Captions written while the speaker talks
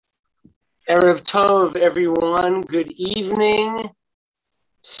Erev Tov, everyone. Good evening.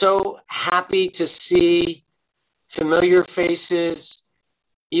 So happy to see familiar faces,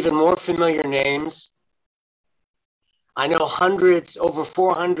 even more familiar names. I know hundreds, over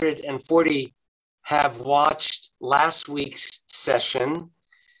 440 have watched last week's session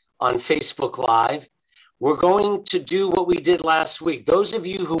on Facebook Live. We're going to do what we did last week. Those of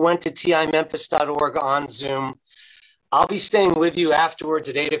you who went to timemphis.org on Zoom, I'll be staying with you afterwards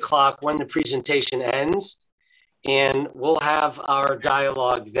at 8 o'clock when the presentation ends, and we'll have our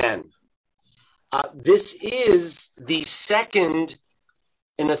dialogue then. This is the second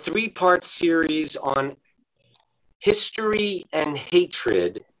in a three-part series on history and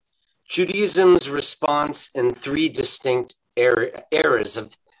hatred, Judaism's response in three distinct eras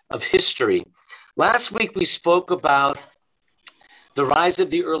of history. Last week, we spoke about the rise of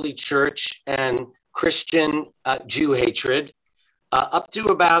the early church and Christian Jew hatred, up to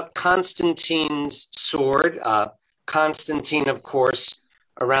about Constantine's sword. Constantine, of course,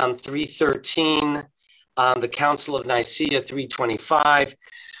 around 313, the Council of Nicaea, 325.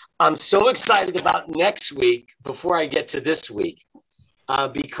 I'm so excited about next week before I get to this week,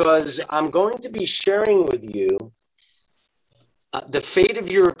 because I'm going to be sharing with you the fate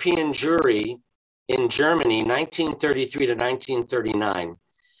of European Jewry in Germany, 1933 to 1939.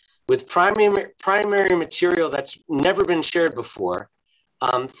 With primary material that's never been shared before,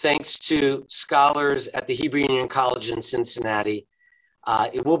 thanks to scholars at the Hebrew Union College in Cincinnati.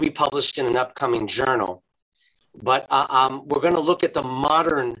 It will be published in an upcoming journal. But we're going to look at the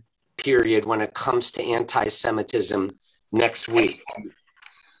modern period when it comes to anti-Semitism next week.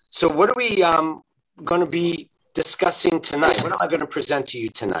 So what are we going to be discussing tonight? What am I going to present to you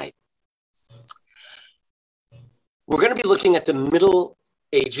tonight? We're going to be looking at the Middle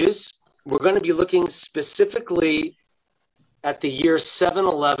Ages. We're going to be looking specifically at the year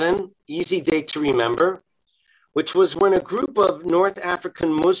 711, easy date to remember, which was when a group of North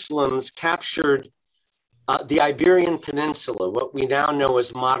African Muslims captured the Iberian Peninsula, what we now know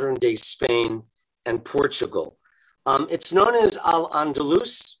as modern-day Spain and Portugal. It's known as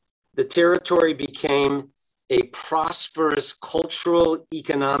Al-Andalus. The territory became a prosperous cultural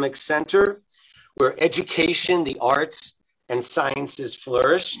economic center where education, the arts, and sciences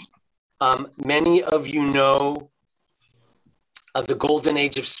flourished. Many of you know of the Golden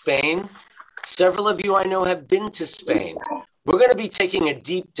Age of Spain. Several of you I know have been to Spain. We're going to be taking a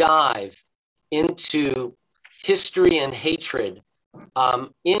deep dive into history and hatred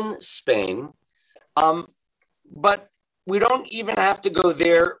in Spain. But we don't even have to go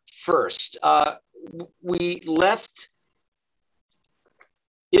there first. We left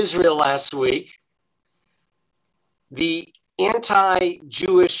Israel last week. The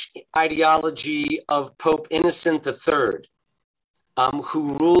anti-Jewish ideology of Pope Innocent III,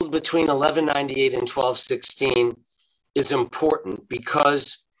 who ruled between 1198 and 1216, is important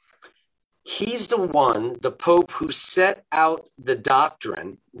because he's the Pope who set out the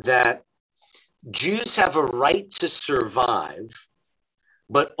doctrine that Jews have a right to survive,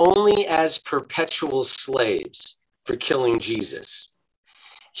 but only as perpetual slaves for killing Jesus.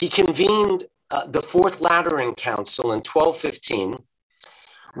 He convened the Fourth Lateran Council in 1215,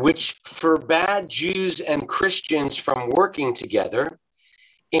 which forbade Jews and Christians from working together.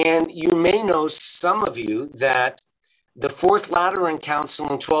 And you may know, some of you, that the Fourth Lateran Council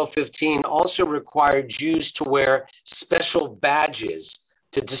in 1215 also required Jews to wear special badges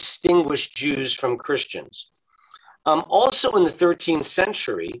to distinguish Jews from Christians. Also in the 13th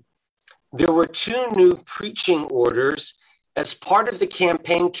century, there were two new preaching orders as part of the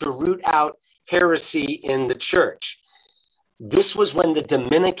campaign to root out heresy in the church. This was when the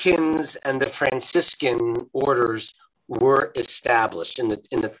Dominicans and the Franciscan orders were established in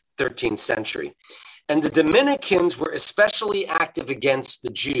the 13th century. And the Dominicans were especially active against the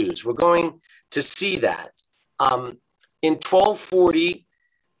Jews. We're going to see that. In 1240,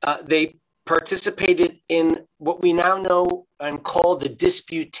 they participated in what we now know and call the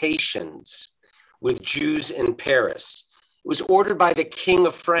disputations with Jews in Paris. It was ordered by the King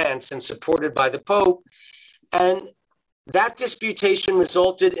of France and supported by the Pope. And that disputation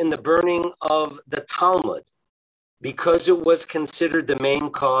resulted in the burning of the Talmud because it was considered the main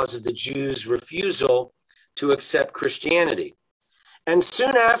cause of the Jews' refusal to accept Christianity. And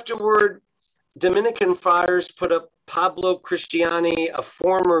soon afterward, Dominican friars put up Pablo Cristiani, a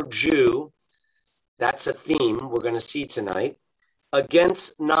former Jew, that's a theme we're going to see tonight,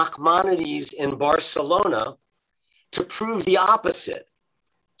 against Nachmanides in Barcelona to prove the opposite,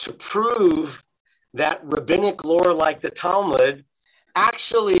 to prove that rabbinic lore like the Talmud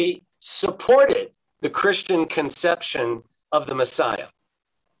actually supported the Christian conception of the Messiah.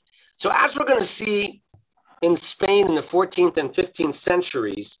 So as we're going to see in Spain in the 14th and 15th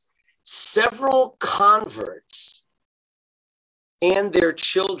centuries, several converts and their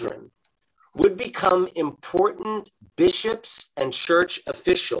children would become important bishops and church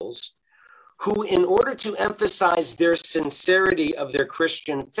officials who, in order to emphasize their sincerity of their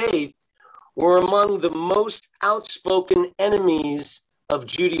Christian faith, were among the most outspoken enemies of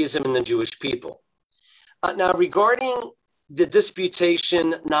Judaism and the Jewish people. Now, regarding the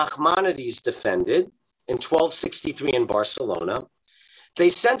disputation Nachmanides defended in 1263 in Barcelona, they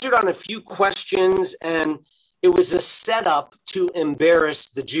centered on a few questions, and it was a setup to embarrass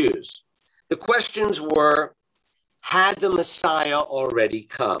the Jews. The questions were, had the Messiah already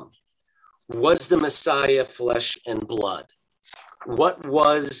come? Was the Messiah flesh and blood? What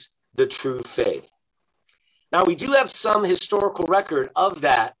was the true faith? Now, we do have some historical record of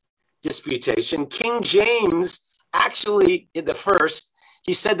that disputation. King James, actually, in the first,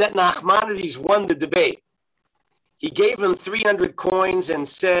 he said that Nachmanides won the debate. He gave him 300 coins and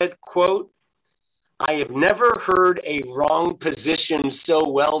said, quote, "I have never heard a wrong position so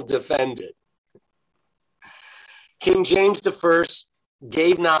well defended." King James I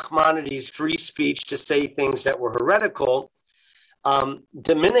gave Nachmanides free speech to say things that were heretical.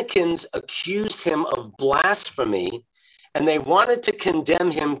 Dominicans accused him of blasphemy, and they wanted to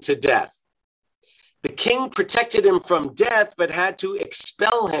condemn him to death. The king protected him from death, but had to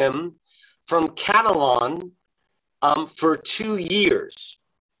expel him from Catalan for 2 years,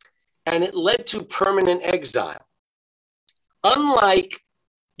 and it led to permanent exile. Unlike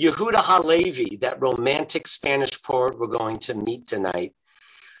Yehuda Halevi, that romantic Spanish poet we're going to meet tonight,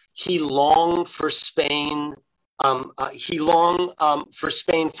 he longed for Spain. He longed for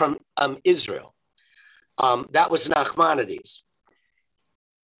Spain from Israel. That was Nachmanides.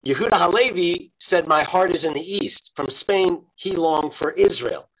 Yehuda Halevi said, "My heart is in the east." From Spain, he longed for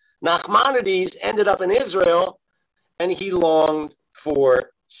Israel. Nachmanides ended up in Israel, and he longed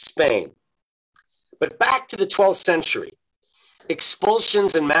for Spain. But back to the 12th century.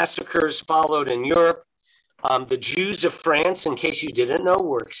 Expulsions and massacres followed in Europe. The Jews of France, in case you didn't know,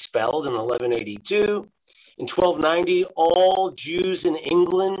 were expelled in 1182. In 1290, all Jews in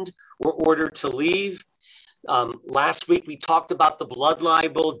England were ordered to leave. Last week, we talked about the blood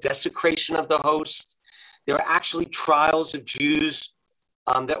libel, desecration of the host. There are actually trials of Jews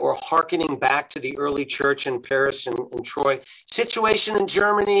that were hearkening back to the early church in Paris and Troy. Situation in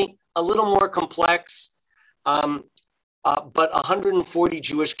Germany, a little more complex, but 140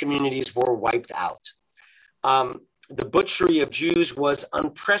 Jewish communities were wiped out. The butchery of Jews was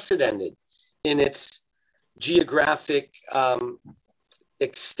unprecedented in its geographic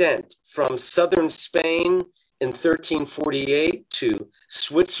extent, from southern Spain in 1348 to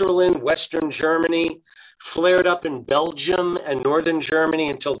Switzerland, Western Germany, flared up in Belgium and northern Germany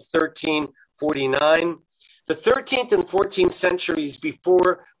until 1349. The 13th and 14th centuries,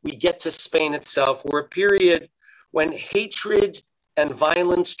 before we get to Spain itself, were a period when hatred and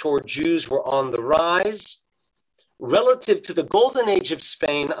violence toward Jews were on the rise, relative to the golden age of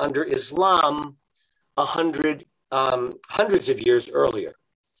Spain under Islam, hundreds of years earlier.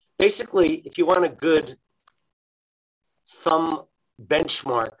 Basically, if you want a good thumb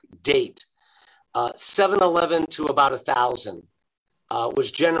benchmark date, 711 to about 1000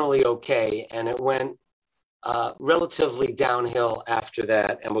 was generally okay, and it went relatively downhill after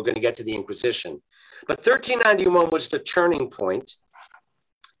that, and we're going to get to the Inquisition. But 1391 was the turning point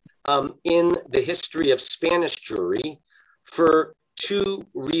in the history of Spanish Jewry for two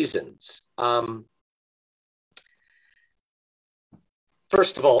reasons.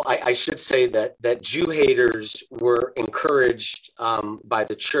 First of all, I should say that Jew haters were encouraged by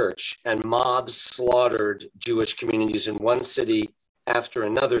the church, and mobs slaughtered Jewish communities in one city after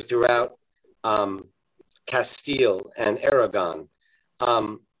another throughout Castile and Aragon.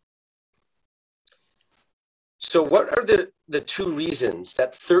 So what are the two reasons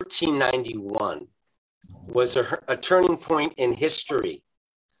that 1391 was a turning point in history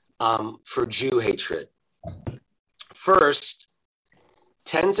for Jew hatred? First,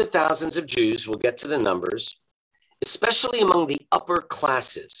 tens of thousands of Jews, we'll get to the numbers, especially among the upper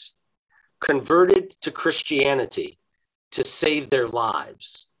classes, converted to Christianity to save their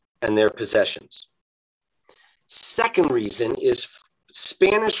lives and their possessions. Second reason is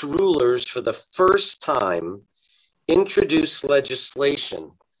Spanish rulers for the first time introduced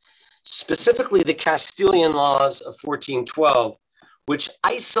legislation, specifically the Castilian laws of 1412, which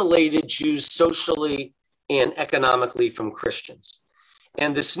isolated Jews socially and economically from Christians.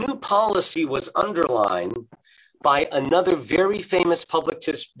 And this new policy was underlined by another very famous public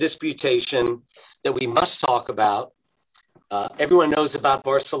disputation that we must talk about, Everyone knows about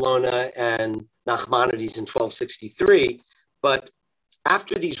Barcelona and Nachmanides in 1263, but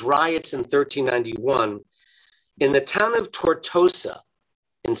after these riots in 1391, in the town of Tortosa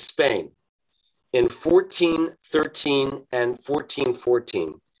in Spain, in 1413 and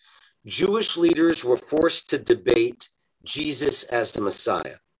 1414, Jewish leaders were forced to debate Jesus as the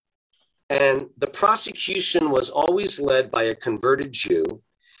Messiah. And the prosecution was always led by a converted Jew,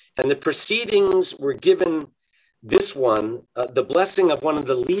 and the proceedings were given this one, the blessing of one of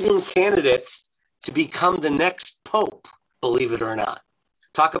the leading candidates to become the next pope, believe it or not.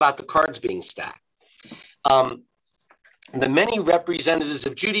 Talk about the cards being stacked. The many representatives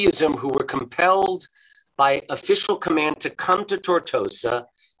of Judaism who were compelled by official command to come to Tortosa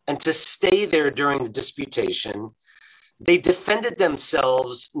and to stay there during the disputation, they defended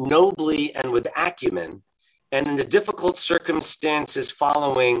themselves nobly and with acumen. And in the difficult circumstances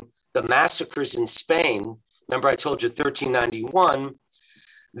following the massacres in Spain, remember I told you 1391,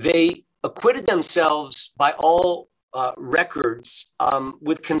 they acquitted themselves by all records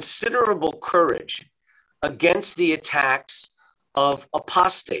with considerable courage against the attacks of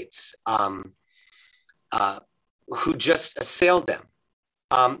apostates who just assailed them.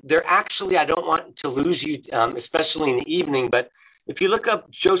 They're actually, I don't want to lose you, especially in the evening, but if you look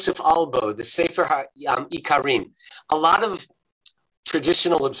up Joseph Albo, the Sefer Ikarim, a lot of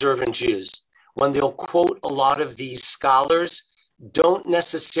traditional observant Jews, when they'll quote a lot of these scholars, don't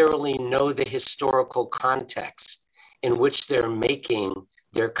necessarily know the historical context in which they're making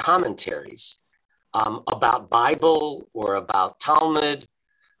their commentaries about Bible or about Talmud.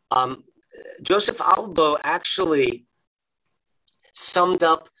 Joseph Albo actually summed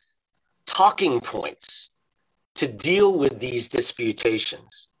up talking points to deal with these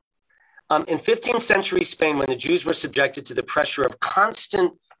disputations. In 15th century Spain, when the Jews were subjected to the pressure of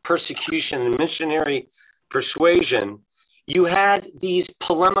constant persecution and missionary persuasion, you had these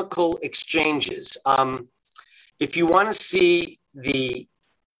polemical exchanges. If you want to see the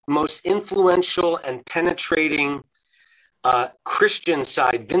most influential and penetrating Christian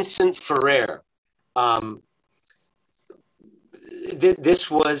side, Vincent Ferrer,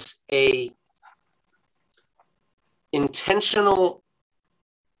 this was a intentional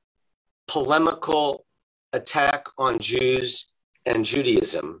polemical attack on Jews and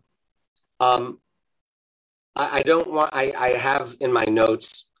Judaism. I have in my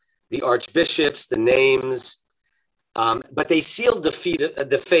notes the archbishops, the names, but they sealed the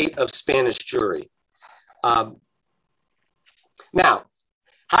fate of Spanish Jewry. Now,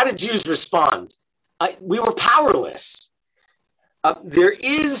 how did Jews respond? We were powerless. There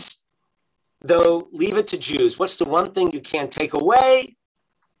is, though, leave it to Jews. What's the one thing you can't take away?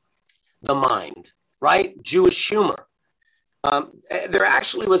 The mind, right? Jewish humor. There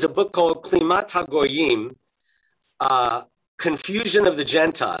actually was a book called Klimat HaGoyim, Confusion of the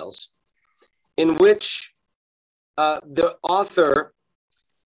Gentiles, in which the author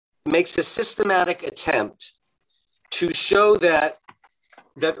makes a systematic attempt to show that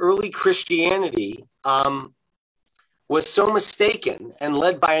early Christianity was so mistaken and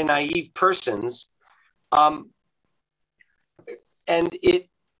led by naive persons, and it,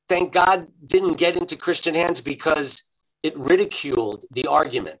 thank God, didn't get into Christian hands because it ridiculed the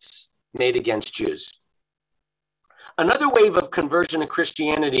arguments made against Jews. Another wave of conversion to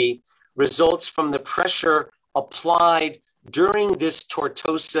Christianity results from the pressure applied during this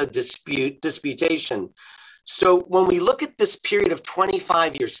Tortosa disputation. So when we look at this period of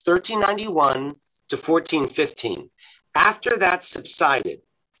 25 years, 1391 to 1415, after that subsided,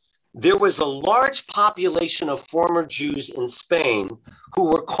 there was a large population of former Jews in Spain who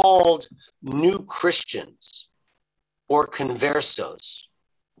were called New Christians or conversos.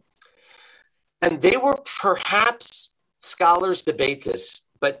 And they were perhaps, scholars debate this,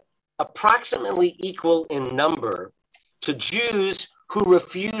 but approximately equal in number to Jews who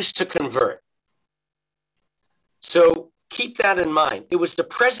refused to convert. So keep that in mind. It was the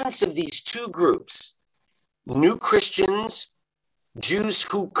presence of these two groups, New Christians, Jews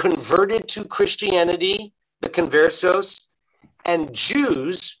who converted to Christianity, the conversos, and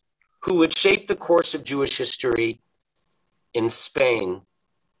Jews who would shape the course of Jewish history in Spain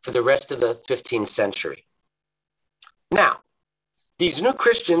for the rest of the 15th century. Now, these new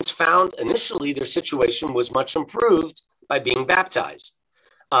Christians found initially their situation was much improved by being baptized.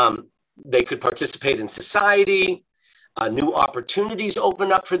 They could participate in society, new opportunities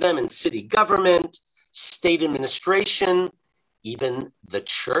opened up for them in city government, state administration, even the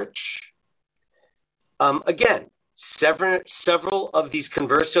church. Again, several of these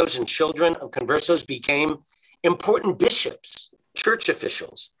conversos and children of conversos became important bishops, church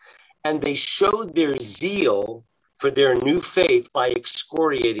officials, and they showed their zeal for their new faith by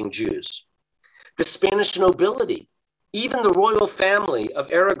excoriating Jews. The Spanish nobility, even the royal family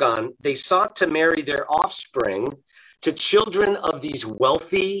of Aragon, they sought to marry their offspring to children of these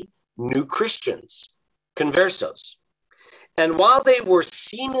wealthy new Christians, conversos. And while they were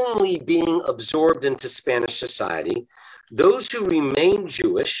seemingly being absorbed into Spanish society, those who remained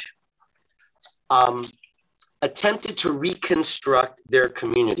Jewish attempted to reconstruct their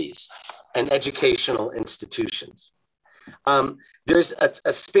communities and educational institutions. There's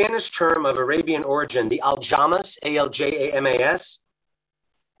a Spanish term of Arabian origin, the aljamas, Aljamas,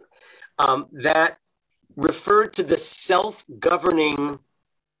 that referred to the self-governing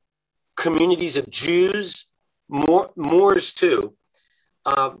communities of Jews, Moors too,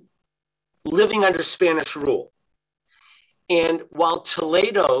 living under Spanish rule. And while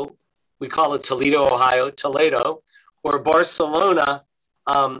Toledo, we call it Toledo, Ohio, Toledo, or Barcelona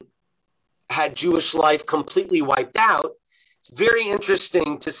had Jewish life completely wiped out, it's very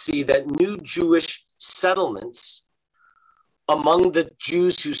interesting to see that new Jewish settlements among the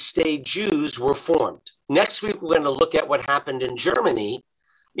Jews who stayed Jews were formed. Next week, we're going to look at what happened in Germany.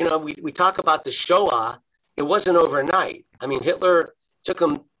 You know, we talk about the Shoah. It wasn't overnight. I mean, Hitler took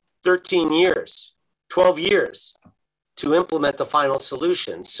him 13 years, 12 years to implement the final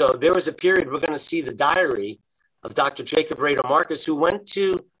solution. So there was a period, we're going to see the diary of Dr. Jacob Rader Marcus, who went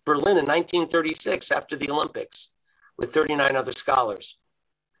to Berlin in 1936 after the Olympics with 39 other scholars.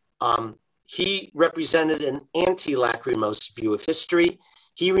 He represented an anti-lachrymose view of history.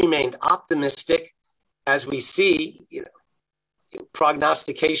 He remained optimistic, as we see,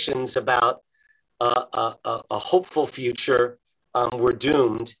 prognostications about a hopeful future were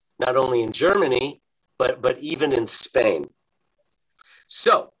doomed, not only in Germany, but even in Spain.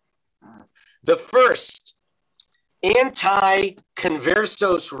 So the first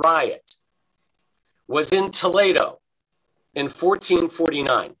anti-conversos riot was in Toledo in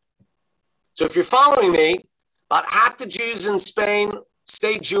 1449. So if you're following me, about half the Jews in Spain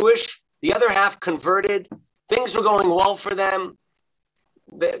stayed Jewish, the other half converted. Things were going well for them.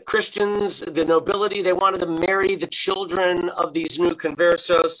 The Christians, the nobility, they wanted to marry the children of these new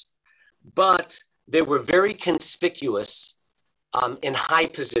conversos, but they were very conspicuous in high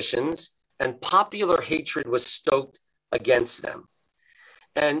positions, and popular hatred was stoked against them.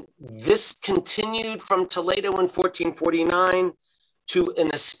 And this continued from Toledo in 1449 to an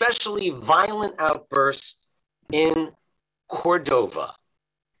especially violent outburst in Cordova.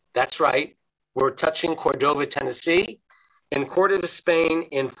 That's right, we're touching Cordova, Tennessee. In Cordova, Spain,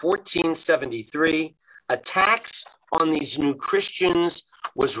 in 1473, attacks on these new Christians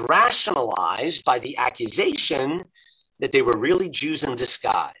was rationalized by the accusation that they were really Jews in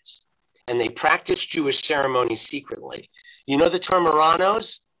disguise, and they practiced Jewish ceremonies secretly. You know the term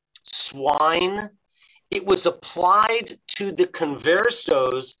Marranos, swine? It was applied to the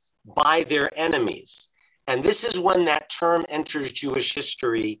conversos by their enemies. And this is when that term enters Jewish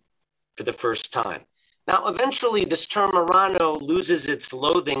history for the first time. Now, eventually, this term Marrano loses its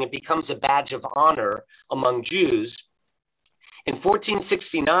loathing and becomes a badge of honor among Jews. In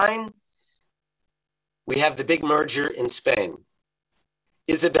 1469, we have the big merger in Spain.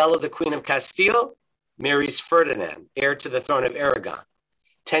 Isabella, the Queen of Castile, marries Ferdinand, heir to the throne of Aragon.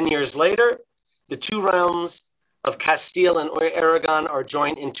 10 years later, the two realms of Castile and Aragon are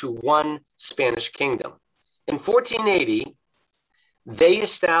joined into one Spanish kingdom. In 1480, they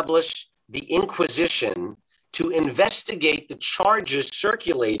establish the Inquisition to investigate the charges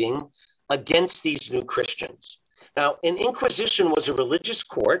circulating against these new Christians. Now, an Inquisition was a religious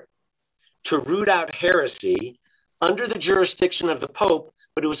court to root out heresy under the jurisdiction of the Pope,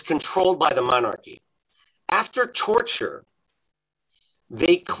 but it was controlled by the monarchy. After torture,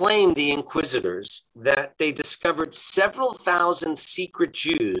 they claimed, the inquisitors, that they discovered several thousand secret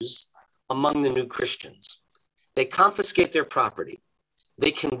Jews among the new Christians. They confiscate their property.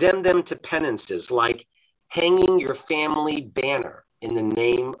 They condemn them to penances like hanging your family banner in the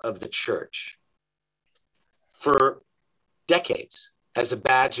name of the church for decades as a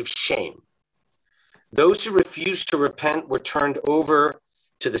badge of shame. Those who refused to repent were turned over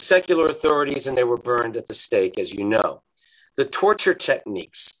to the secular authorities and they were burned at the stake, as you know. The torture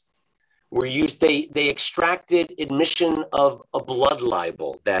techniques were used. They extracted admission of a blood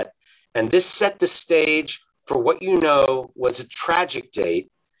libel and this set the stage for what you know was a tragic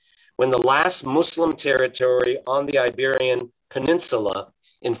date when the last Muslim territory on the Iberian Peninsula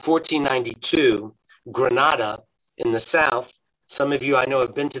in 1492, Granada in the south, some of you I know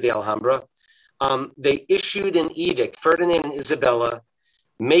have been to the Alhambra, they issued an edict, Ferdinand and Isabella,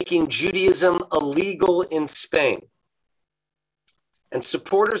 making Judaism illegal in Spain. And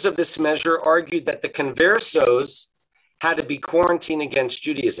supporters of this measure argued that the conversos had to be quarantined against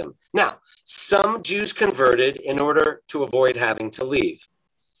Judaism. Now, some Jews converted in order to avoid having to leave.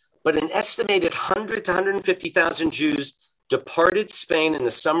 But an estimated 100 to 150,000 Jews departed Spain in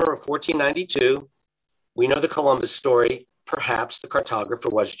the summer of 1492. We know the Columbus story. Perhaps the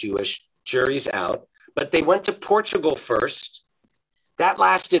cartographer was Jewish. Jury's out. But they went to Portugal first. That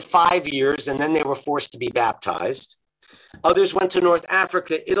lasted 5 years, and then they were forced to be baptized. Others went to North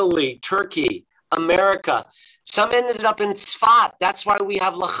Africa, Italy, Turkey, America. Some ended up in Tzfat. That's why we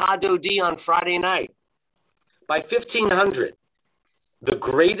have Lecha Dodi on Friday night. By 1500, the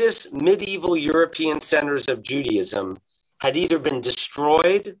greatest medieval European centers of Judaism had either been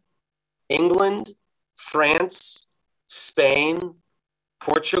destroyed, England, France, Spain,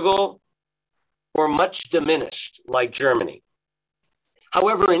 Portugal, or much diminished, like Germany.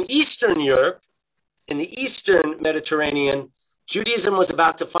 However, in Eastern Europe, in the Eastern Mediterranean, Judaism was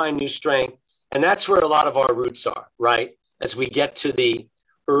about to find new strength, and that's where a lot of our roots are, right? As we get to the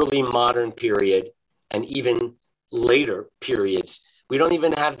early modern period and even later periods, we don't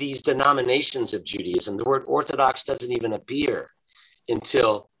even have these denominations of Judaism. The word Orthodox doesn't even appear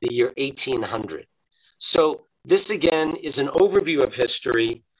until the year 1800. So this, again, is an overview of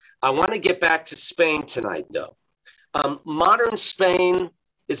history. I want to get back to Spain tonight, though. Modern Spain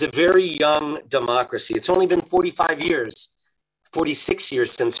is a very young democracy. It's only been 46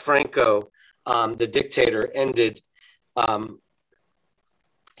 years since Franco, the dictator, ended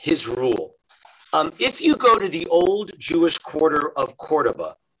his rule. If you go to the old Jewish quarter of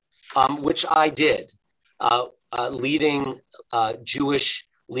Cordoba, which I did, leading Jewish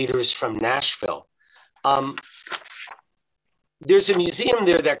leaders from Nashville, there's a museum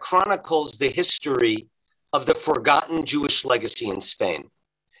there that chronicles the history of the forgotten Jewish legacy in Spain.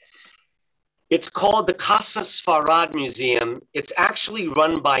 It's called the Casa Sfarad Museum. It's actually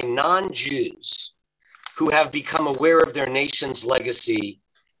run by non-Jews who have become aware of their nation's legacy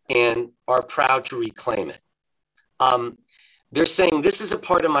and are proud to reclaim it. They're saying, this is a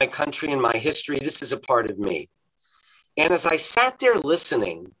part of my country and my history. This is a part of me. And as I sat there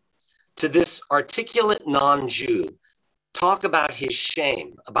listening to this articulate non-Jew talk about his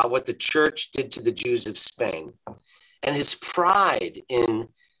shame about what the church did to the Jews of Spain and his pride in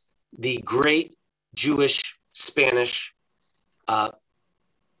the great Jewish Spanish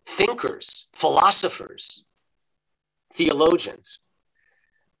thinkers, philosophers, theologians,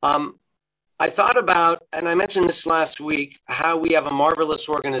 I thought about, and I mentioned this last week, how we have a marvelous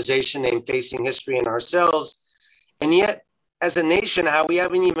organization named Facing History in ourselves, and yet as a nation, how we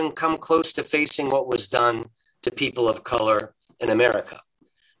haven't even come close to facing what was done to people of color in America,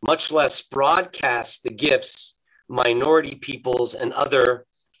 much less broadcast the gifts minority peoples and other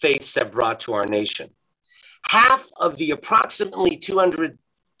faiths have brought to our nation. Half of the approximately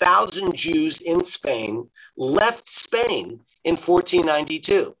 200,000 Jews in Spain left Spain in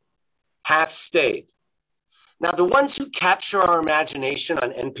 1492. Half stayed. Now, the ones who capture our imagination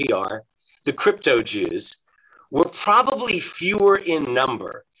on NPR, the crypto Jews, were probably fewer in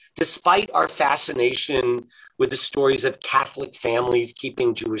number, despite our fascination with the stories of Catholic families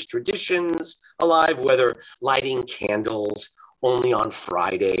keeping Jewish traditions alive, whether lighting candles only on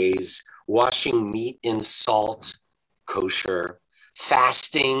Fridays, washing meat in salt, kosher,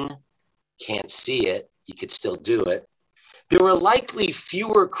 fasting, can't see it, you could still do it. There were likely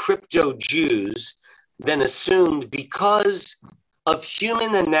fewer crypto Jews than assumed because of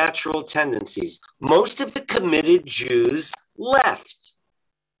human and natural tendencies. Most of the committed Jews left.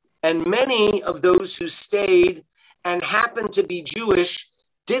 And many of those who stayed and happened to be Jewish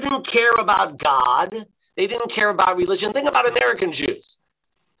didn't care about God. They didn't care about religion. Think about American Jews.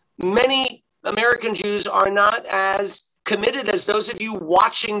 Many American Jews are not as committed as those of you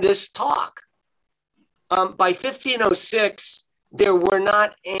watching this talk. By 1506, there were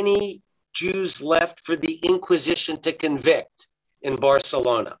not any Jews left for the Inquisition to convict in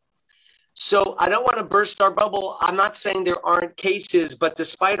Barcelona. So I don't want to burst our bubble. I'm not saying there aren't cases, but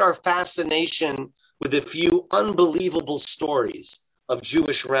despite our fascination with a few unbelievable stories of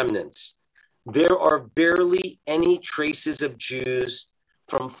Jewish remnants, there are barely any traces of Jews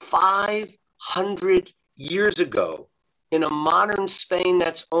from 500 years ago in a modern Spain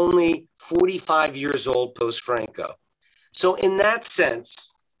that's only 45 years old post-Franco. So in that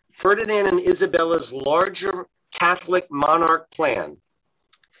sense, Ferdinand and Isabella's larger Catholic monarch plan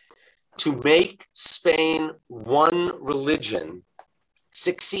to make Spain one religion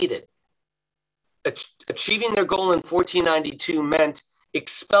succeeded. Achieving their goal in 1492 meant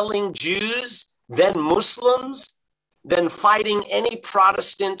expelling Jews, then Muslims, then fighting any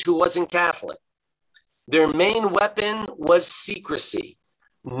Protestant who wasn't Catholic. Their main weapon was secrecy.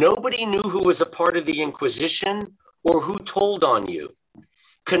 Nobody knew who was a part of the Inquisition or who told on you.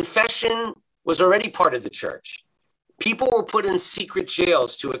 Confession was already part of the church. People were put in secret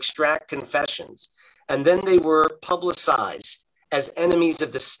jails to extract confessions, and then they were publicized as enemies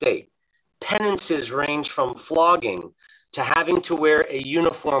of the state. Penances range from flogging to having to wear a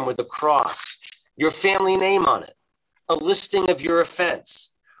uniform with a cross, your family name on it, a listing of your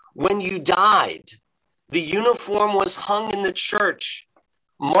offense. When you died, the uniform was hung in the church,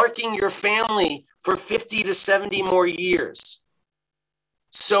 marking your family for 50 to 70 more years.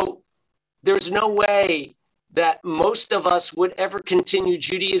 So there's no way that most of us would ever continue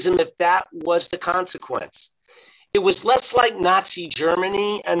Judaism if that was the consequence. It was less like Nazi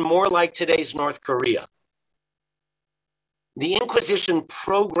Germany and more like today's North Korea. The Inquisition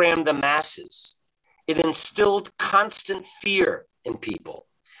programmed the masses. It instilled constant fear in people.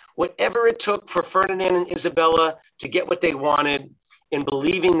 Whatever it took for Ferdinand and Isabella to get what they wanted, in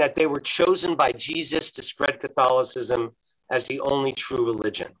believing that they were chosen by Jesus to spread Catholicism as the only true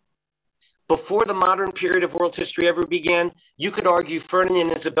religion. Before the modern period of world history ever began, you could argue Ferdinand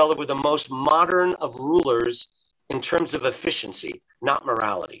and Isabella were the most modern of rulers in terms of efficiency, not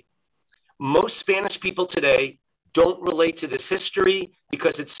morality. Most Spanish people today don't relate to this history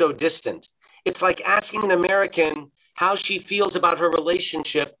because it's so distant. It's like asking an American how she feels about her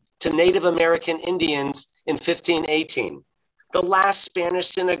relationship to Native American Indians in 1518. The last Spanish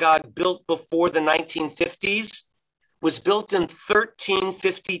synagogue built before the 1950s was built in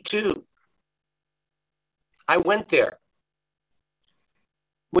 1352. I went there.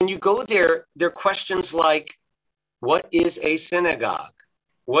 When you go there, there are questions like, what is a synagogue?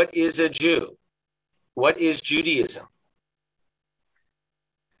 What is a Jew? What is Judaism?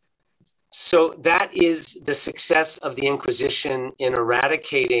 So that is the success of the Inquisition in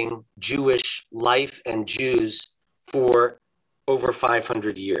eradicating Jewish life and Jews for over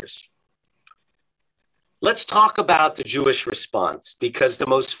 500 years. Let's talk about the Jewish response, because the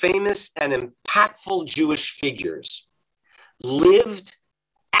most famous and impactful Jewish figures lived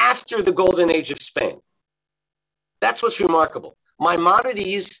after the golden age of Spain. That's what's remarkable.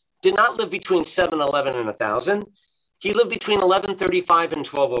 Maimonides did not live between 711 and 1000. He lived between 1135 and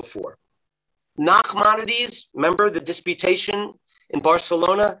 1204. Nachmanides, remember the disputation in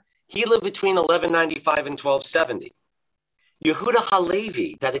Barcelona? He lived between 1195 and 1270. Yehuda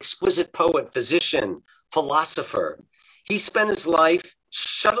Halevi, that exquisite poet, physician, philosopher, he spent his life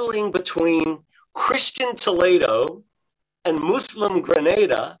shuttling between Christian Toledo and Muslim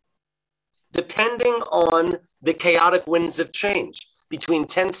Granada, depending on the chaotic winds of change between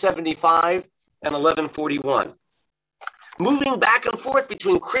 1075 and 1141. Moving back and forth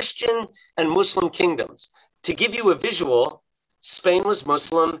between Christian and Muslim kingdoms. To give you a visual, Spain was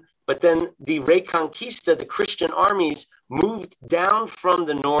Muslim, but then the Reconquista, the Christian armies, moved down from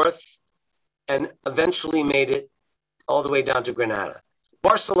the north and eventually made it all the way down to Granada.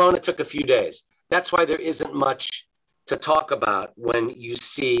 Barcelona took a few days. That's why there isn't much to talk about when you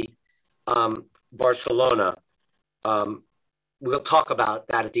see Barcelona. We'll talk about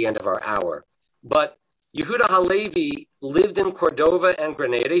that at the end of our hour. But Yehuda Halevi lived in Cordova and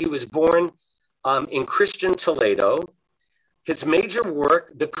Granada. He was born in Christian Toledo. His major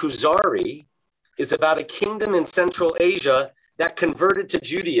work, the Kuzari, is about a kingdom in Central Asia that converted to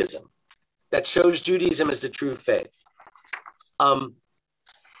Judaism, that chose Judaism as the true faith.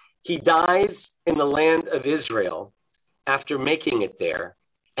 He dies in the land of Israel after making it there.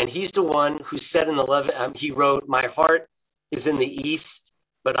 And he's the one who said in he wrote, "My heart is in the east,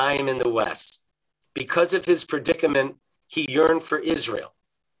 but I am in the west." Because of his predicament, he yearned for Israel.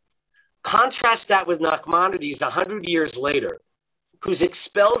 Contrast that with Nachmanides 100 years later, who's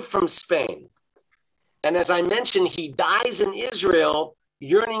expelled from Spain. And as I mentioned, he dies in Israel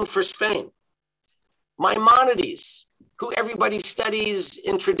yearning for Spain. Maimonides, who everybody studies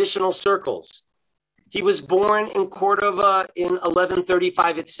in traditional circles, he was born in Cordova in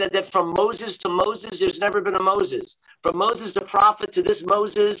 1135. It's said that from Moses to Moses, there's never been a Moses. From Moses the prophet to this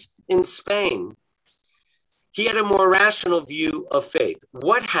Moses in Spain, he had a more rational view of faith.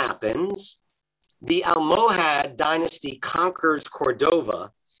 What happens? The Almohad dynasty conquers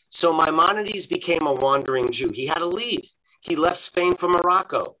Cordova, so Maimonides became a wandering Jew. He had to leave. He left Spain for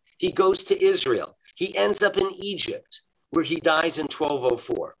Morocco. He goes to Israel. He ends up in Egypt, where he dies in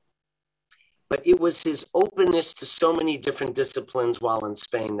 1204. But it was his openness to so many different disciplines while in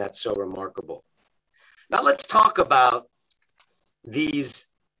Spain that's so remarkable. Now let's talk about these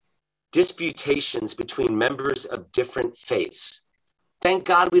disputations between members of different faiths. Thank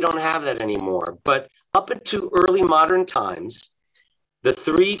God we don't have that anymore. But up into early modern times, the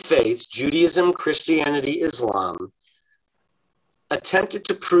three faiths, Judaism, Christianity, Islam, attempted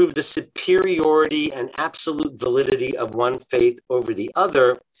to prove the superiority and absolute validity of one faith over the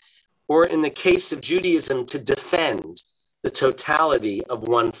other, or in the case of Judaism, to defend the totality of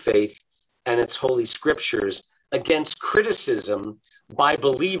one faith and its holy scriptures against criticism by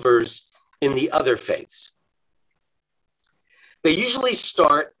believers in the other faiths. They usually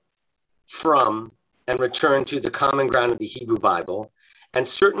start from and return to the common ground of the Hebrew Bible and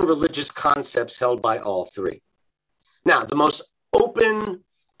certain religious concepts held by all three. Now, the most open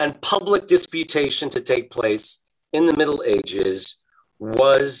and public disputation to take place in the Middle Ages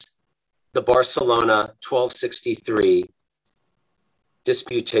was the Barcelona 1263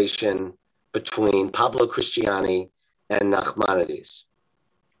 disputation between Pablo Cristiani and Nachmanides.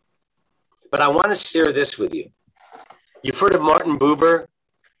 But I want to share this with you. You've heard of Martin Buber,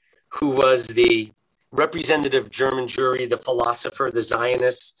 who was the representative German Jewry, the philosopher, the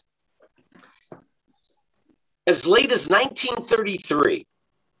Zionist. As late as 1933,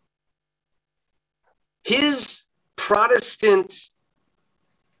 his Protestant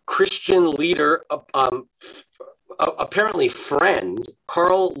Christian leader, apparently friend,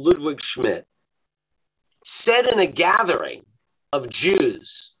 Carl Ludwig Schmidt, said in a gathering of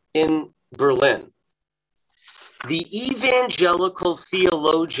Jews in Berlin, "The evangelical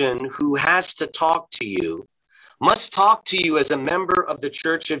theologian who has to talk to you must talk to you as a member of the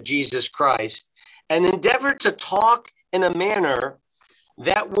Church of Jesus Christ and endeavor to talk in a manner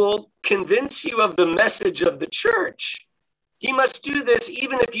that will convince you of the message of the church. He must do this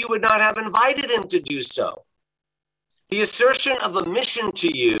even if you would not have invited him to do so. The assertion of a mission to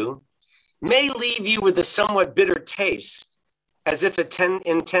you may leave you with a somewhat bitter taste, as if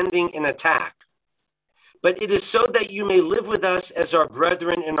intending an attack. But it is so that you may live with us as our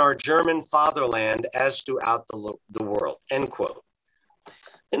brethren in our German fatherland as throughout the world," end quote.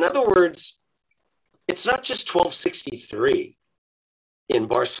 In other words, it's not just 1263 in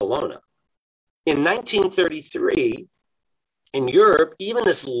Barcelona. In 1933, in Europe, even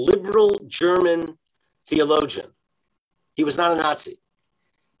this liberal German theologian, he was not a Nazi,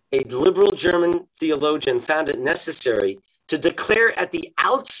 a liberal German theologian found it necessary to declare at the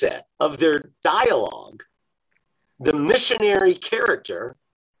outset of their dialogue the missionary character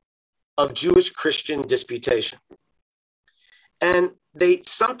of Jewish-Christian disputation. And they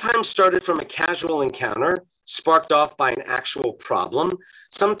sometimes started from a casual encounter, sparked off by an actual problem.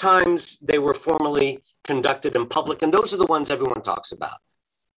 Sometimes they were formally conducted in public, and those are the ones everyone talks about.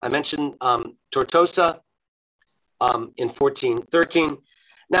 I mentioned Tortosa in 1413.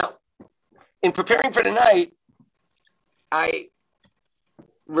 Now, in preparing for tonight, I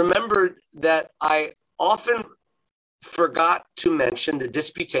remembered that I often forgot to mention the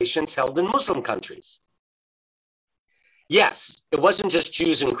disputations held in Muslim countries. Yes, it wasn't just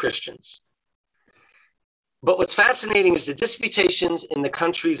Jews and Christians. But what's fascinating is the disputations in the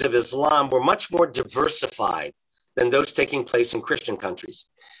countries of Islam were much more diversified than those taking place in Christian countries.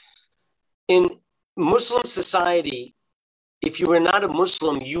 In Muslim society, if you were not a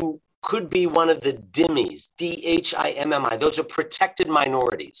Muslim, you could be one of the dhimmis, D-H-I-M-M-I. Those are protected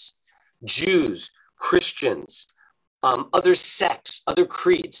minorities. Jews, Christians, other sects, other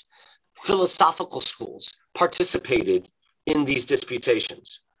creeds, philosophical schools participated in these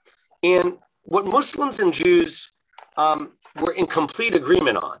disputations. And what Muslims and Jews were in complete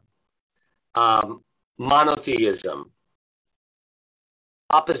agreement on, monotheism,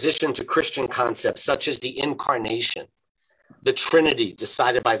 opposition to Christian concepts such as the incarnation, the Trinity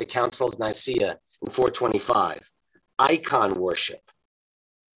decided by the Council of Nicaea in 425, icon worship.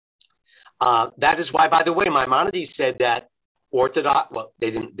 That is why, by the way, Maimonides said that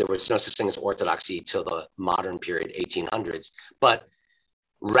there was no such thing as orthodoxy till the modern period, 1800s, but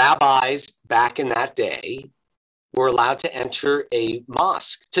rabbis back in that day were allowed to enter a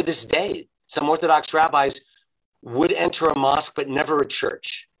mosque. To this day, some Orthodox rabbis would enter a mosque, but never a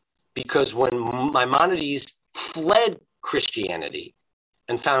church, because when Maimonides fled Christianity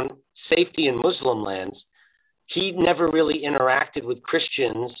and found safety in Muslim lands, he never really interacted with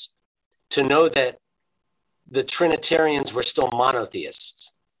Christians to know that the Trinitarians were still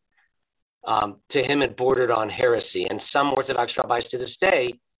monotheists. To him, it bordered on heresy. And some Orthodox rabbis to this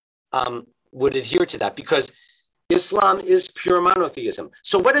day would adhere to that because Islam is pure monotheism.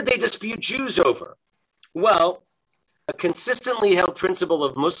 So what did they dispute Jews over? Well, a consistently held principle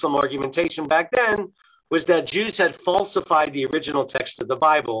of Muslim argumentation back then was that Jews had falsified the original text of the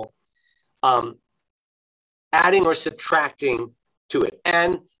Bible, adding or subtracting to it.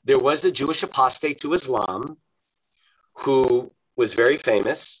 And there was a Jewish apostate to Islam who was very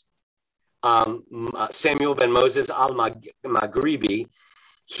famous, Samuel ben Moses al-Maghribi.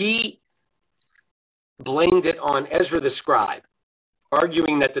 He blamed it on Ezra the scribe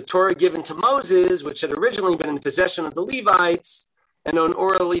arguing that the Torah given to Moses, which had originally been in the possession of the Levites and known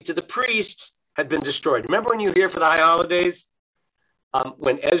orally to the priests, had been destroyed. Remember when you were here for the high holidays?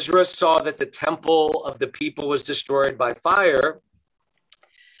 When Ezra saw that the temple of the people was destroyed by fire,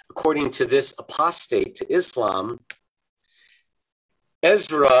 according to this apostate to Islam,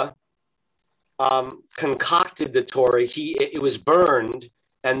 Ezra concocted the Torah. It was burned,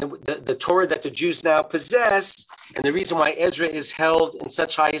 and the Torah that the Jews now possess, and the reason why Ezra is held in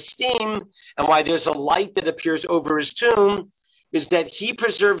such high esteem and why there's a light that appears over his tomb is that he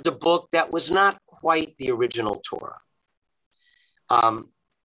preserved a book that was not quite the original Torah.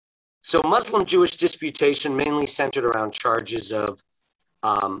 So Muslim-Jewish disputation mainly centered around charges of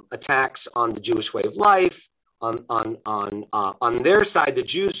attacks on the Jewish way of life. On their side, the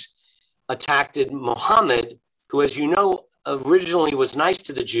Jews attacked Muhammad, who, as you know, originally was nice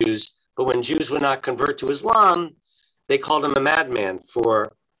to the Jews, but when Jews would not convert to Islam, they called him a madman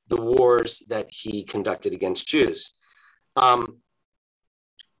for the wars that he conducted against Jews.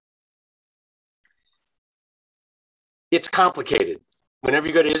 It's complicated. Whenever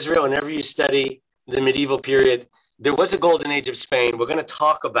you go to Israel, whenever you study the medieval period, there was a golden age of Spain. We're going to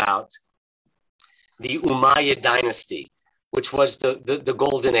talk about the Umayyad dynasty, which was the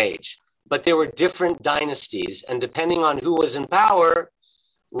golden age. But there were different dynasties, and depending on who was in power,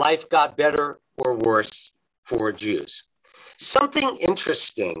 life got better or worse for Jews. Something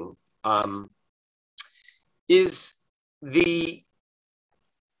interesting is the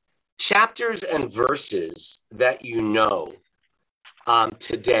chapters and verses that you know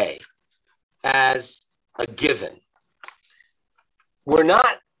today as a given were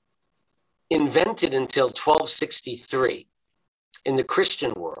not invented until 1263 in the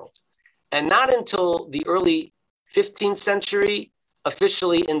Christian world, and not until the early 15th century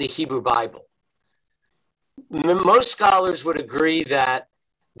officially in the Hebrew Bible. Most scholars would agree that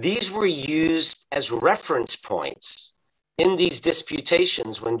these were used as reference points in these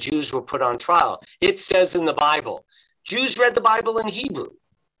disputations when Jews were put on trial. It says in the Bible, Jews read the Bible in Hebrew.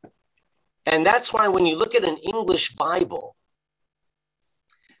 And that's why when you look at an English Bible,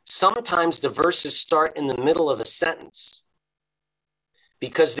 sometimes the verses start in the middle of a sentence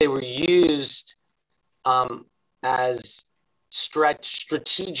because they were used as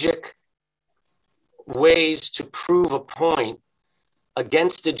strategic ways to prove a point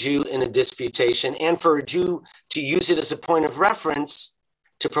against a Jew in a disputation, and for a Jew to use it as a point of reference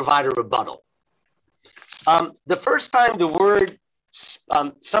to provide a rebuttal. The first time the word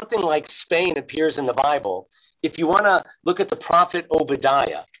something like Spain appears in the Bible, if you want to look at the prophet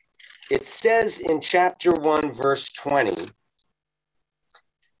Obadiah, it says in chapter 1, verse 20,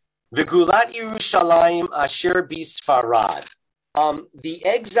 V'gulat Yerushalayim asher bisfarad. The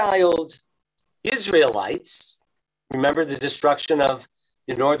exiled Israelites, remember the destruction of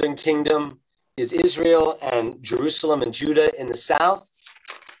the northern kingdom is Israel and Jerusalem and Judah in the south.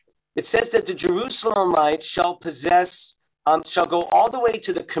 It says that the Jerusalemites shall go all the way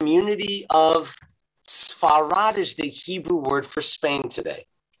to the community of Sfarad, is the Hebrew word for Spain today.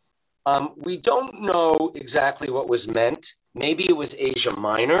 We don't know exactly what was meant. Maybe it was Asia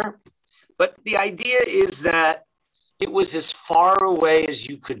Minor, but the idea is that it was as far away as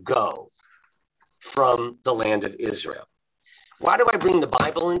you could go from the land of Israel. Why do I bring the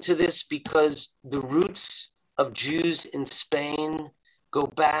Bible into this? Because the roots of Jews in Spain go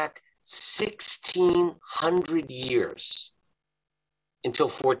back 1,600 years until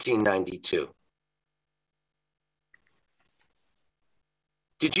 1492.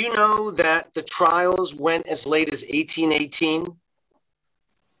 Did you know that the trials went as late as 1818?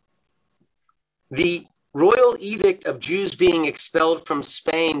 The royal edict of Jews being expelled from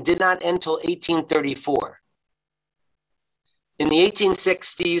Spain did not end until 1834. In the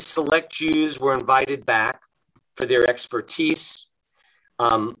 1860s, select Jews were invited back for their expertise.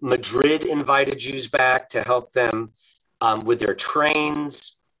 Madrid invited Jews back to help them with their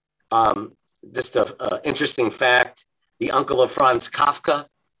trains. Just an interesting fact, the uncle of Franz Kafka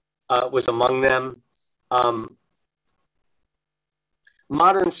was among them.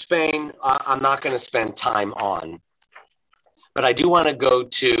 Modern Spain, I'm not going to spend time on, but I do want to go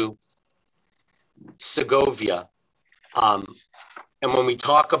to Segovia. And when we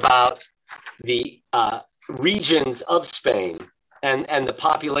talk about the regions of Spain and the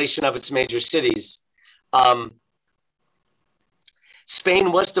population of its major cities,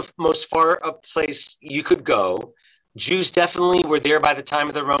 Spain was the most far up place you could go. Jews definitely were there by the time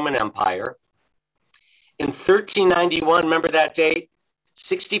of the Roman Empire. In 1391, remember that date?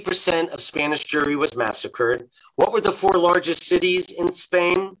 60% of Spanish Jewry was massacred. What were the four largest cities in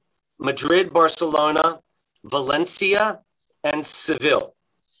Spain? Madrid, Barcelona, Valencia, and Seville.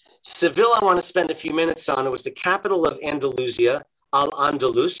 Seville, I want to spend a few minutes on. It was the capital of Andalusia,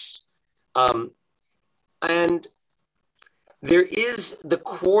 Al-Andalus. And there is the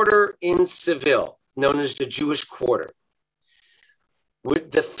quarter in Seville, known as the Jewish Quarter.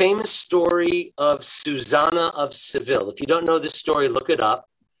 With the famous story of Susanna of Seville. If you don't know this story, look it up.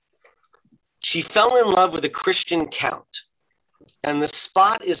 She fell in love with a Christian count, and the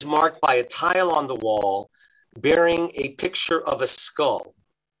spot is marked by a tile on the wall bearing a picture of a skull.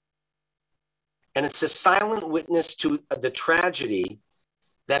 And it's a silent witness to the tragedy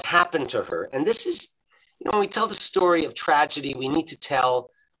that happened to her. And this is, when we tell the story of tragedy, we need to tell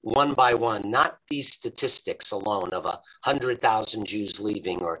one by one, not these statistics alone of 100,000 Jews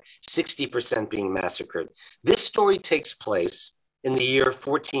leaving or 60% being massacred. This story takes place in the year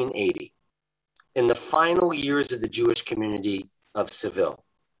 1480, in the final years of the Jewish community of Seville.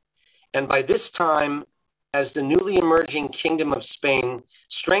 And by this time, as the newly emerging Kingdom of Spain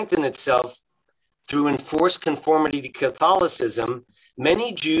strengthened itself through enforced conformity to Catholicism,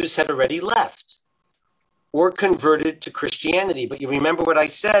 many Jews had already left or converted to Christianity. But you remember what I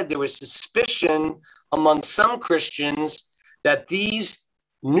said, there was suspicion among some Christians that these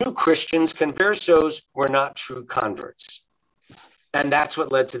new Christians, conversos, were not true converts. And that's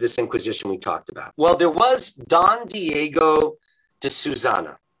what led to this Inquisition we talked about. Well, there was Don Diego de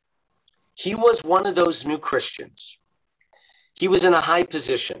Susana. He was one of those new Christians. He was in a high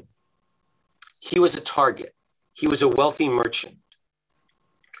position. He was a target. He was a wealthy merchant.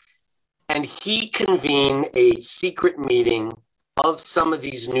 And he convened a secret meeting of some of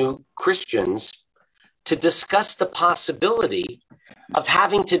these new Christians to discuss the possibility of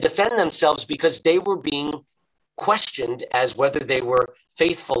having to defend themselves because they were being questioned as whether they were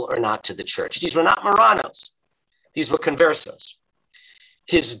faithful or not to the church. These were not Marranos. These were conversos.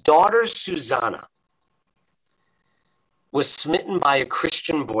 His daughter, Susanna, was smitten by a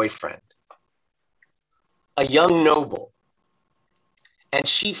Christian boyfriend, a young noble. And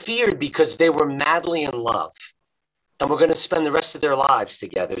she feared, because they were madly in love and were going to spend the rest of their lives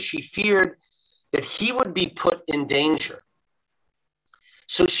together, she feared that he would be put in danger.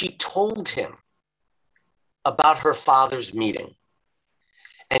 So she told him about her father's meeting,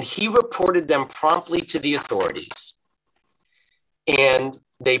 and he reported them promptly to the authorities. And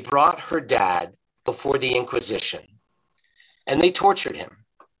they brought her dad before the Inquisition, and they tortured him,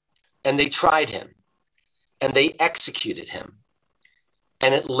 and they tried him, and they executed him.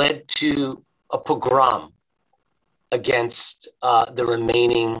 And it led to a pogrom against the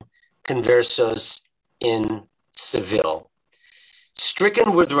remaining conversos in Seville.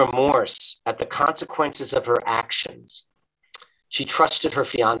 Stricken with remorse at the consequences of her actions, she trusted her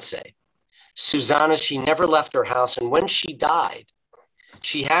fiancé. Susanna, she never left her house. And when she died,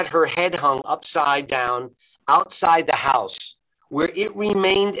 she had her head hung upside down outside the house, where it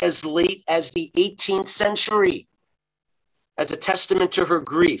remained as late as the 18th century, as a testament to her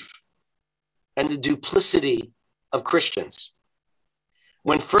grief and the duplicity of Christians.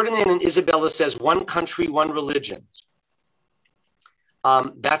 When Ferdinand and Isabella says one country, one religion,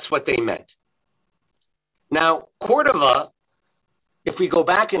 that's what they meant. Now, Cordova, if we go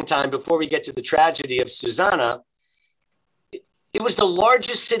back in time before we get to the tragedy of Susanna, it was the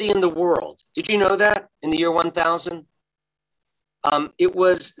largest city in the world. Did you know that in the year 1000? It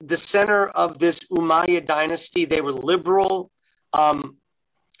was the center of this Umayyad dynasty. They were liberal.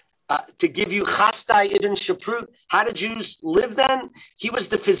 To give you Chasdai ibn Shaprut, how did Jews live then? He was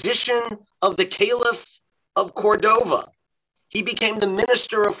the physician of the Caliph of Cordova. He became the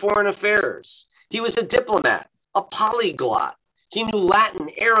minister of foreign affairs. He was a diplomat, a polyglot. He knew Latin,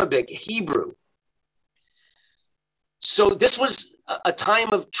 Arabic, Hebrew. So this was a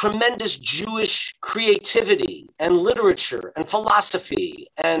time of tremendous Jewish creativity and literature and philosophy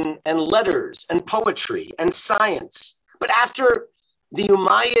and letters and poetry and science. But after the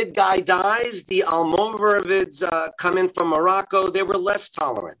Umayyad guy dies, the Almoravids come in from Morocco, they were less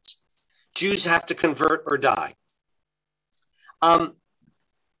tolerant. Jews have to convert or die. Let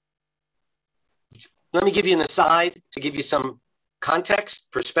me give you an aside to give you some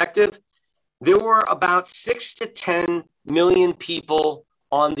context, perspective. There were about 6 to 10 million people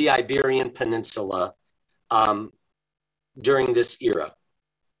on the Iberian Peninsula during this era.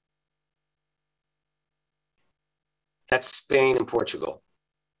 That's Spain and Portugal.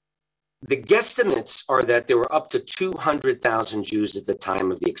 The guesstimates are that there were up to 200,000 Jews at the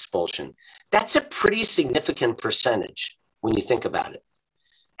time of the expulsion. That's a pretty significant percentage when you think about it.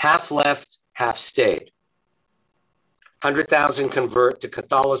 Half left, half stayed. 100,000 convert to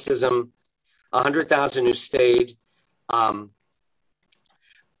Catholicism, 100,000 who stayed. And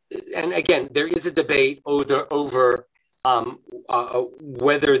again, there is a debate over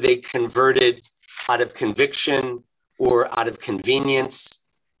whether they converted out of conviction or out of convenience.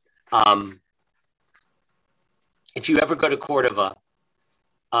 If you ever go to Cordova,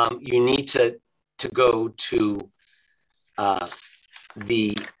 you need to go to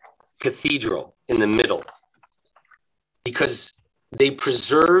the cathedral in the middle, because they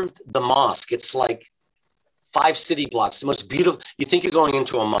preserved the mosque. It's like 5 city blocks, the most beautiful. You think you're going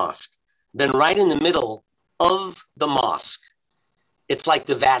into a mosque. Then right in the middle of the mosque, it's like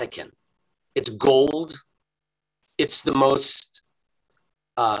the Vatican. It's gold. It's the most,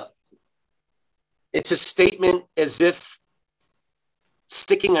 it's a statement as if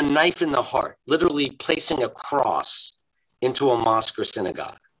sticking a knife in the heart, literally placing a cross into a mosque or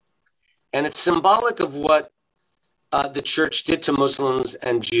synagogue. And it's symbolic of what the church did to Muslims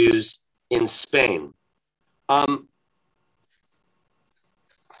and Jews in Spain.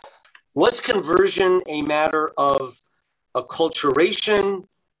 Was conversion a matter of acculturation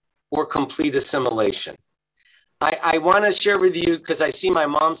or complete assimilation? I want to share with you, because I see my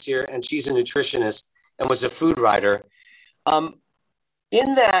mom's here and she's a nutritionist and was a food writer.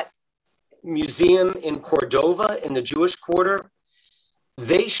 In that museum in Cordova, in the Jewish Quarter,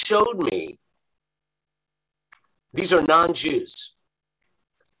 they showed me, these are non-Jews,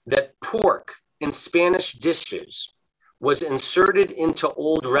 that pork in Spanish dishes was inserted into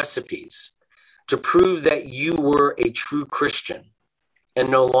old recipes to prove that you were a true Christian and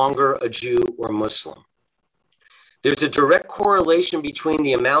no longer a Jew or Muslim. There's a direct correlation between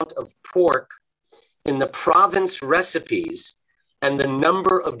the amount of pork in the province recipes and the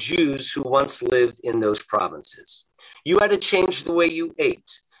number of Jews who once lived in those provinces. You had to change the way you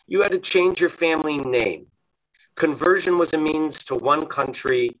ate. You had to change your family name. Conversion was a means to one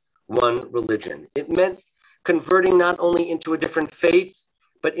country, one religion. It meant converting not only into a different faith,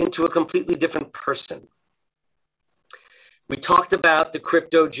 but into a completely different person. We talked about the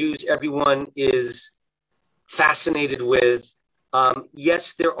crypto Jews everyone is fascinated with.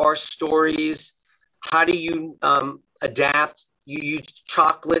 Yes, there are stories. How do you adapt? You use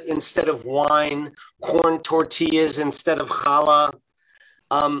chocolate instead of wine, corn tortillas instead of challah,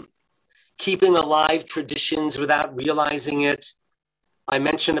 keeping alive traditions without realizing it. I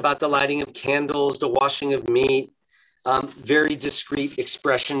mentioned about the lighting of candles, the washing of meat, very discreet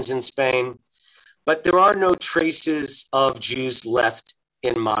expressions in Spain. But there are no traces of Jews left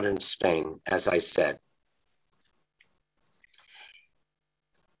in modern Spain, as I said.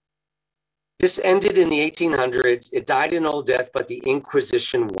 This ended in the 1800s. It died an old death, but the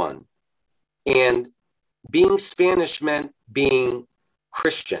Inquisition won. And being Spanish meant being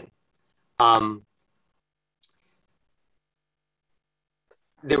Christian.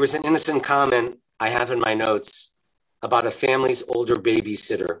 There was an innocent comment I have in my notes about a family's older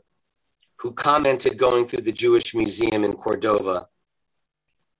babysitter who commented going through the Jewish Museum in Cordova,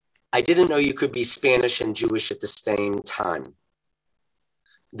 "I didn't know you could be Spanish and Jewish at the same time."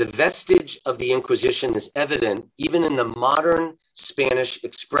 The vestige of the Inquisition is evident even in the modern Spanish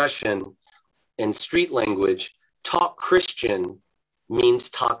expression and street language. Talk Christian means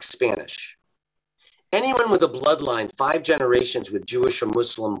talk Spanish. Anyone with a bloodline 5 generations with Jewish or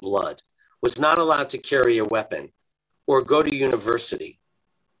Muslim blood was not allowed to carry a weapon or go to university.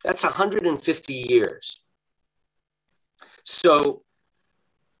 That's 150 years. So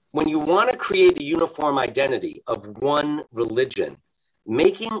when you want to create a uniform identity of one religion,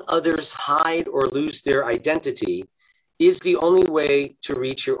 making others hide or lose their identity is the only way to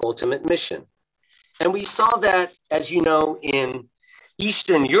reach your ultimate mission. And we saw that, as you know, in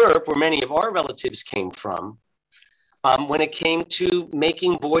Eastern Europe, where many of our relatives came from, when it came to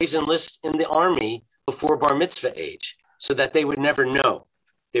making boys enlist in the army before bar mitzvah age, so that they would never know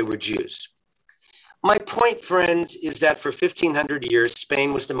they were Jews. My point, friends, is that for 1,500 years,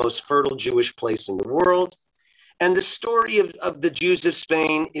 Spain was the most fertile Jewish place in the world. And the story of the Jews of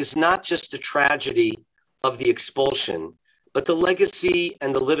Spain is not just a tragedy of the expulsion, but the legacy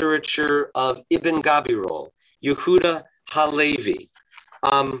and the literature of Ibn Gabirol, Yehuda Halevi.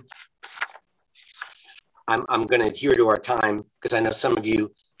 I'm going to adhere to our time because I know some of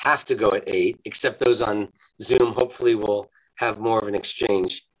you have to go at 8, except those on Zoom. Hopefully we'll have more of an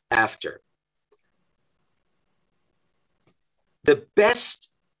exchange after. The best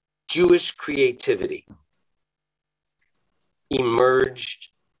Jewish creativity emerged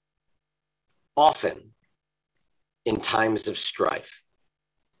often in times of strife.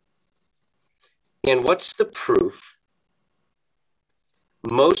 And what's the proof?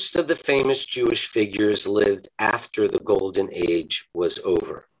 Most of the famous Jewish figures lived after the Golden Age was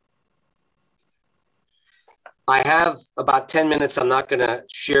over. I have about 10 minutes I'm not going to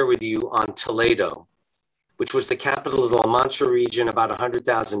share with you on Toledo, which was the capital of the La Mancha region, about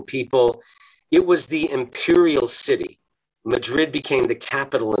 100,000 people. It was the imperial city. Madrid became the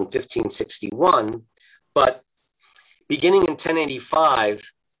capital in 1561, but beginning in 1085,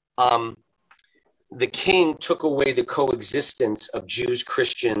 the king took away the coexistence of Jews,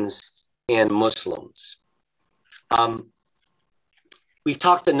 Christians, and Muslims. We've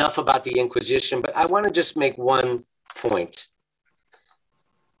talked enough about the Inquisition, but I want to just make one point.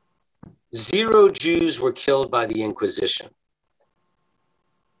 0 Jews were killed by the Inquisition.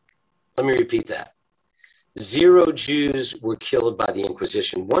 Let me repeat that. 0 Jews were killed by the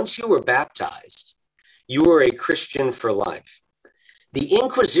Inquisition. Once you were baptized, you were a Christian for life. The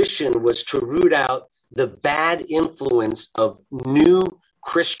Inquisition was to root out the bad influence of new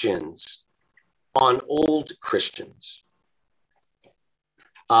Christians on old Christians.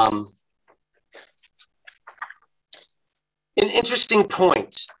 An interesting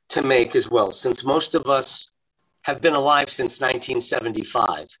point to make as well, since most of us have been alive since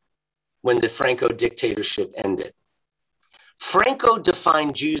 1975, when the Franco dictatorship ended. Franco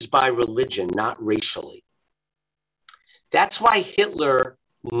defined Jews by religion, not racially. That's why Hitler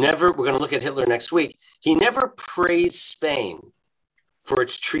never, we're going to look at Hitler next week, he never praised Spain for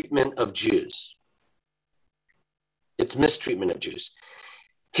its treatment of Jews, its mistreatment of Jews.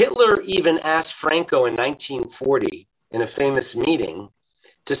 Hitler even asked Franco in 1940 in a famous meeting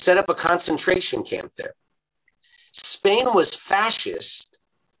to set up a concentration camp there. Spain was fascist,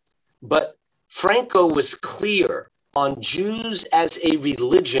 but Franco was clear on Jews as a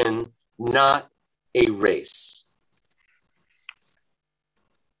religion, not a race.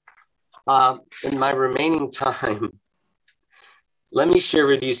 In my remaining time, let me share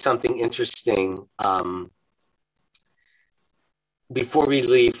with you something interesting before we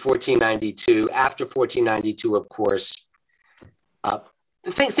leave 1492. After 1492, of course,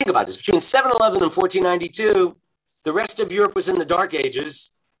 think about this. Between 711 and 1492, the rest of Europe was in the Dark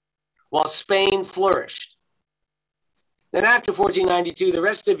Ages, while Spain flourished. Then after 1492, the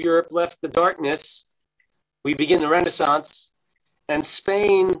rest of Europe left the darkness. We begin the Renaissance, and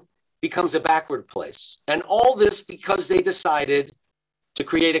Spain becomes a backward place. And all this because they decided to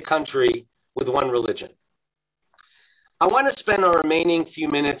create a country with one religion. I want to spend our remaining few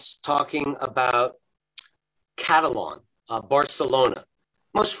minutes talking about Catalan, Barcelona,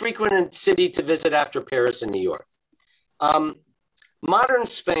 most frequented city to visit after Paris and New York. Modern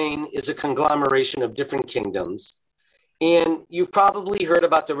Spain is a conglomeration of different kingdoms, and you've probably heard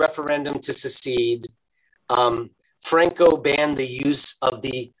about the referendum to secede. Franco banned the use of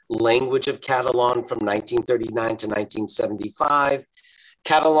the language of Catalan from 1939 to 1975.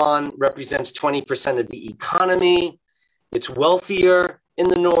 Catalan represents 20% of the economy. It's wealthier in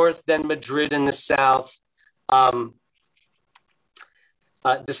the north than Madrid in the south. The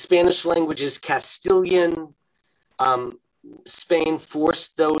Spanish language is Castilian. Spain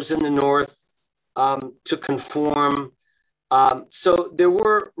forced those in the north to conform. So there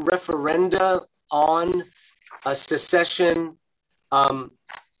were referenda on secession.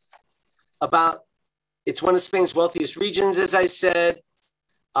 It's one of Spain's wealthiest regions, as I said.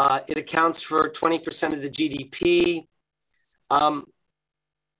 It accounts for 20% of the GDP.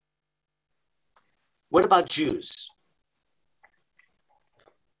 What about Jews?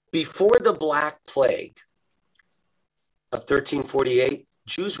 Before the Black Plague of 1348,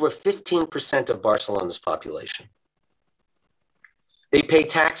 Jews were 15% of Barcelona's population. They paid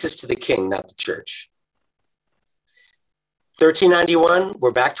taxes to the king, not the church. 1391,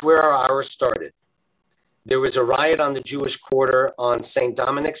 we're back to where our hour started. There was a riot on the Jewish quarter on St.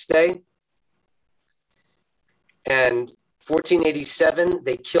 Dominic's Day. And 1487,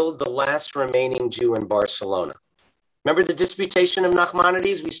 they killed the last remaining Jew in Barcelona. Remember the disputation of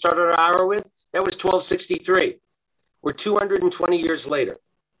Nachmanides we started our hour with? That was 1263. We're 220 years later.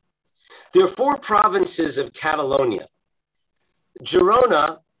 There are 4 provinces of Catalonia.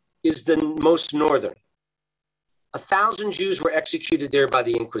 Girona is the most northern. 1,000 Jews were executed there by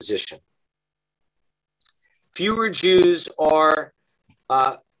the Inquisition. Fewer Jews are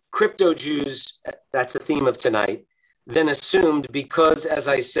crypto Jews, that's the theme of tonight, than assumed because, as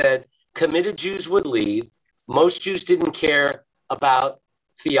I said, committed Jews would leave. Most Jews didn't care about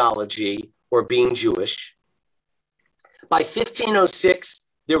theology or being Jewish. By 1506,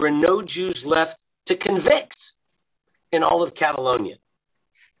 there were no Jews left to convict in all of Catalonia.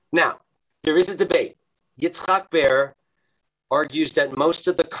 Now, there is a debate. Yitzhak Ber argues that most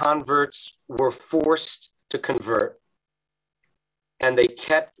of the converts were forced to convert and they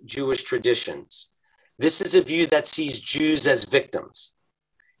kept Jewish traditions. This is a view that sees Jews as victims.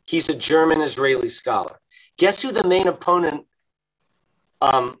 He's a German-Israeli scholar. Guess who the main opponent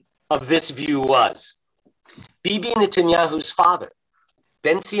of this view was? Bibi Netanyahu's father,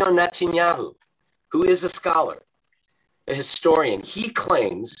 Ben-Zion Netanyahu, who is a scholar, a historian, he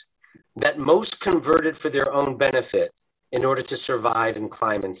claims that most converted for their own benefit in order to survive and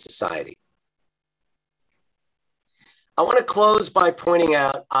climb in society. I want to close by pointing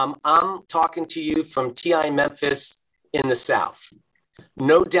out I'm talking to you from TI Memphis in the South.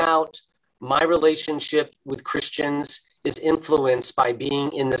 No doubt my relationship with Christians is influenced by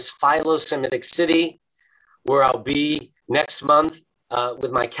being in this Philo-Semitic city where I'll be next month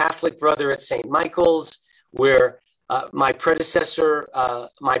with my Catholic brother at St. Michael's, where my predecessors,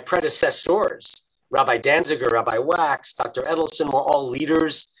 Rabbi Danziger, Rabbi Wax, Dr. Edelson, were all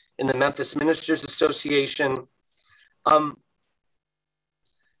leaders in the Memphis Ministers Association.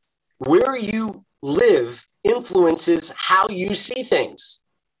 Where you live influences how you see things.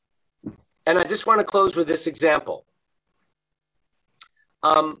 And I just want to close with this example.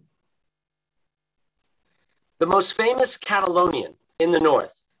 The most famous Catalonian in the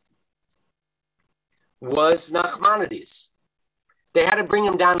north was Nachmanides. They had to bring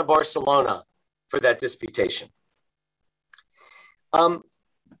him down to Barcelona for that disputation.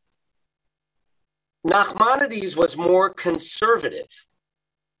 Nachmanides was more conservative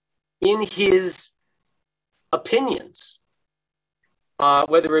in his opinions,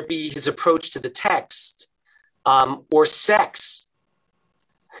 whether it be his approach to the text or sex.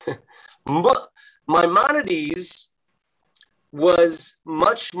 Maimonides was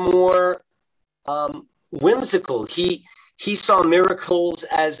much more whimsical. He saw miracles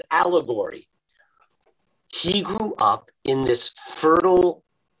as allegory. He grew up in this fertile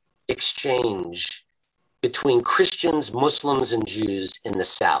exchange between Christians, Muslims, and Jews in the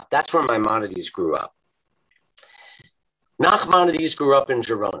South. That's where Maimonides grew up. Nachmanides grew up in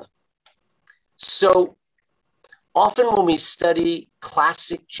Girona. So often when we study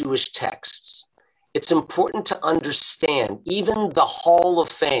classic Jewish texts, it's important to understand even the Hall of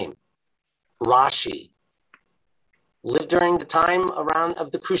Fame, Rashi, lived during the time around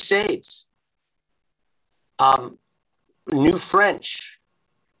of the Crusades. New French,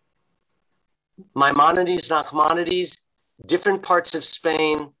 Maimonides, Nachmanides, different parts of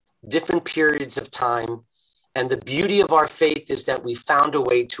Spain, different periods of time. And the beauty of our faith is that we found a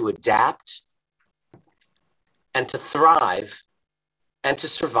way to adapt and to thrive and to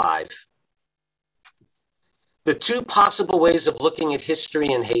survive. The two possible ways of looking at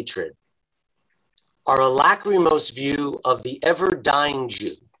history and hatred are a lachrymose view of the ever-dying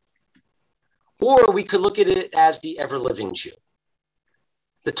Jew, or we could look at it as the ever-living Jew.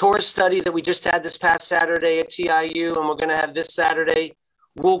 The Torah study that we just had this past Saturday at TIU, and we're going to have this Saturday,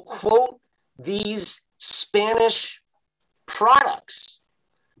 will quote these Spanish products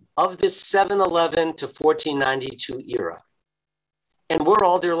of this 711 to 1492 era. And we're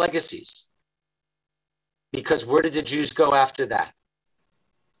all their legacies. Because where did the Jews go after that?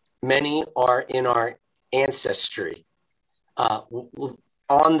 Many are in our ancestry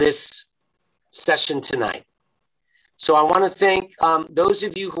on this session tonight. So I want to thank those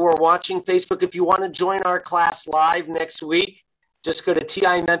of you who are watching Facebook. If you want to join our class live next week, just go to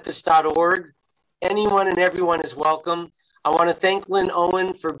timemphis.org. Anyone and everyone is welcome. I want to thank Lynn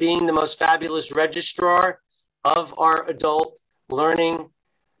Owen for being the most fabulous registrar of our adult learning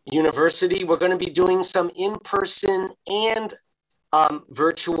university. We're going to be doing some in-person and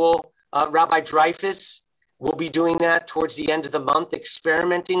virtual. Rabbi Dreyfus will be doing that towards the end of the month,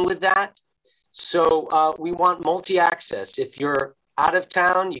 experimenting with that. So we want multi-access. If you're out of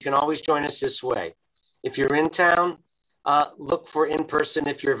town, you can always join us this way. If you're in town, look for in-person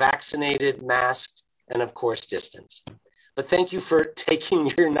if you're vaccinated, masked, and of course, distance. But thank you for taking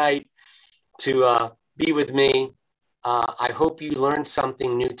your night to be with me. I hope you learned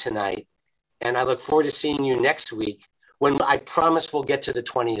something new tonight. And I look forward to seeing you next week when I promise we'll get to the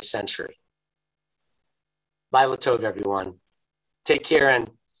 20th century. Laila Tov, everyone. Take care and